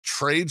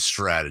trade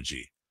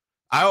strategy.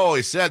 I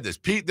always said this.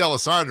 Pete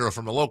D'Alessandro,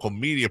 from a local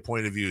media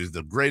point of view, is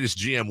the greatest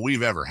GM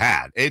we've ever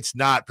had. It's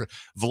not.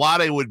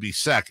 Vlade would be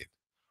second,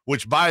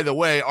 which, by the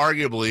way,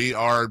 arguably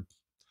are,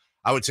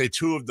 I would say,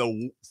 two of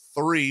the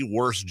three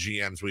worst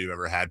GMs we've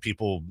ever had.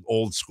 People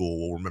old school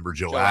will remember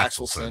Joe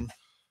Axelson.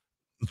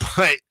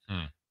 But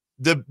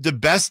the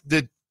best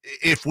that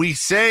if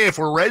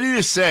we're ready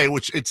to say,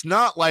 which it's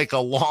not like a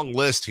long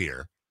list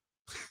here.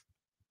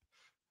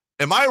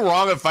 Am I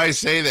wrong if I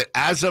say that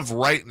as of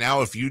right now,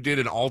 if you did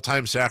an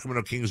all-time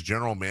Sacramento Kings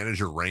general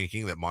manager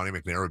ranking, that Monte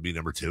McNair would be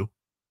number 2?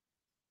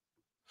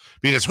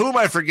 Because who am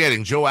I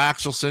forgetting? Joe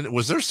Axelson.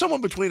 Was there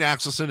someone between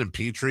Axelson and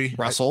Petrie?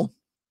 Russell.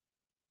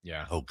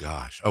 Yeah. Oh,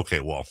 gosh.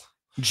 Okay, well.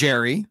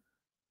 Jerry.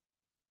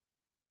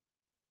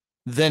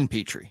 Then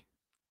Petrie.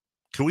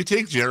 Can we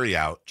take Jerry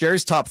out?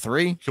 Jerry's top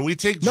 3. Can we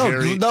take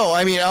Jerry? No,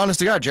 I mean, honest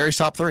to God, Jerry's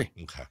top 3.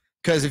 Okay.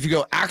 Because if you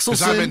go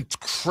Axelson. I'm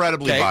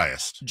incredibly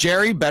biased.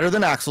 Jerry better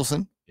than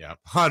Axelson. Yeah,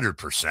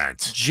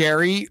 100%.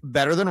 Jerry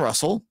better than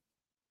Russell.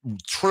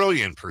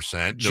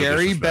 Trillion%.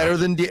 Jerry better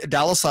than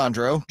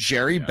D'Alessandro.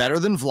 Jerry better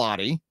than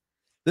Vlade.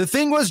 The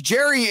thing was,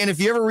 Jerry, and if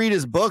you ever read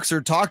his books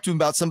or talk to him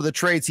about some of the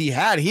trades he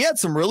had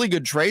some really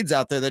good trades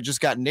out there that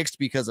just got nixed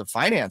because of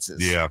finances.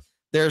 Yeah.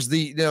 There's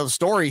the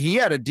story. He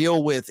had a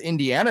deal with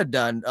Indiana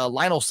done,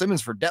 Lionel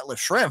Simmons for Detlef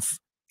Schrempf.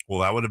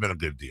 Well, that would have been a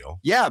good deal.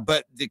 Yeah,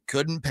 but they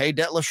couldn't pay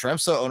Detlef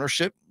Schrempf, so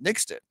ownership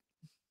nixed it.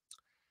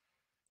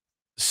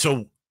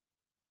 So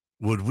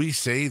would we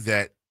say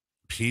that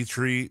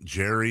Petrie,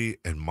 Jerry,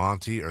 and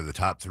Monte are the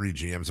top 3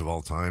 GMs of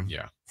all time?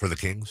 Yeah. For the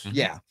Kings? Mm-hmm.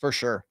 Yeah, for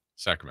sure.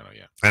 Sacramento,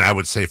 yeah. And I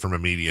would say from a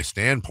media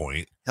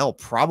standpoint, hell,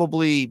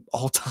 probably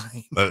all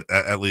time.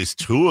 At least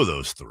 2 of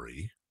those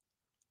 3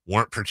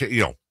 weren't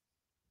particularly,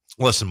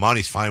 listen,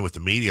 Monte's fine with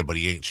the media, but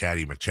he ain't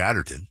Chatty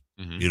McChatterton.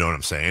 Mm-hmm. You know what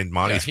I'm saying?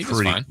 Monte's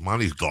fine.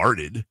 Monte's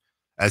guarded,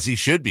 as he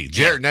should be.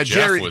 Jeff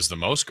was the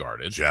most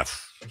guarded.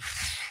 Jeff,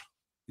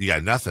 you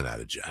got nothing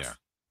out of Jeff. Yeah.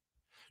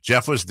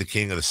 Jeff was the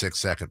king of the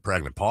 6-second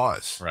pregnant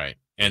pause. Right.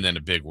 And then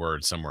a big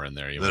word somewhere in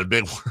there. A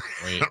big word.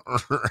 Wait,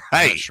 right.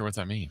 I'm not sure what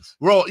that means.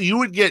 Well, you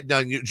would get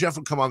done. Jeff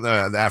would come on the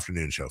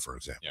afternoon show, for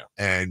example,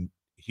 and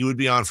he would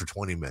be on for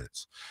 20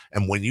 minutes.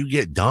 And when you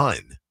get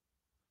done,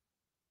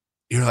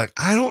 you're like,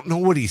 I don't know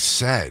what he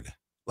said.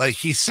 Like,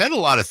 he said a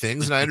lot of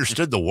things, and I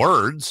understood the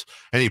words,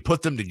 and he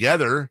put them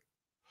together.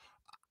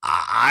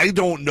 I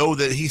don't know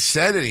that he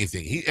said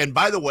anything. And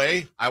by the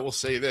way, I will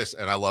say this,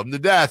 and I love him to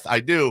death. I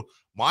do.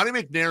 Monte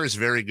McNair is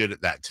very good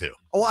at that too.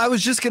 Oh, I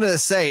was just gonna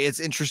say it's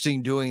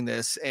interesting doing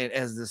this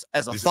as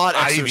a thought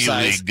exercise.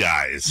 Ivy League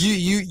guys.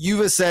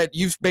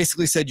 You've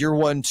basically said your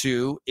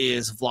 1-2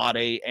 is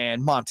Vlade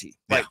and Monte.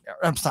 Like,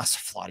 I'm not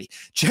Vlade.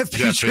 Jeff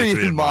Petrie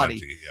and Monte.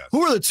 Yes.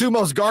 Who are the 2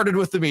 most guarded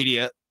with the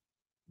media?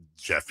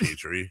 Jeff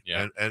Petrie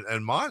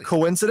and Monte.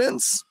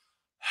 Coincidence?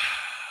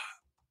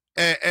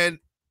 And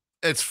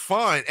it's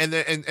fine. And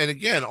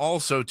again,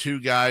 also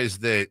 2 guys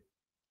that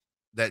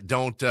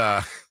don't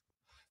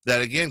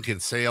that again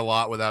can say a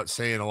lot without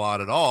saying a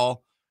lot at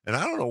all. And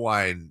I don't know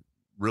why I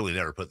really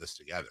never put this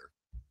together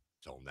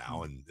till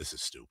now. And this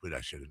is stupid. I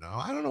should have known.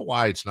 I don't know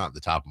why it's not at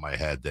the top of my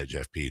head that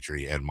Jeff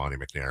Petrie and Monte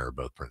McNair are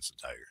both Princeton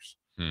Tigers.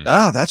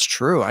 Oh, that's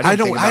true. I've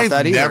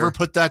never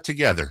put that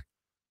together.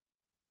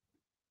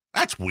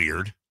 That's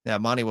weird. Yeah,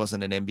 Monte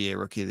wasn't an NBA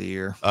Rookie of the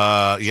Year.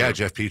 Yeah,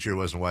 Jeff Petrie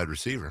wasn't a wide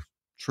receiver.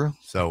 True.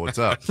 So what's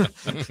up?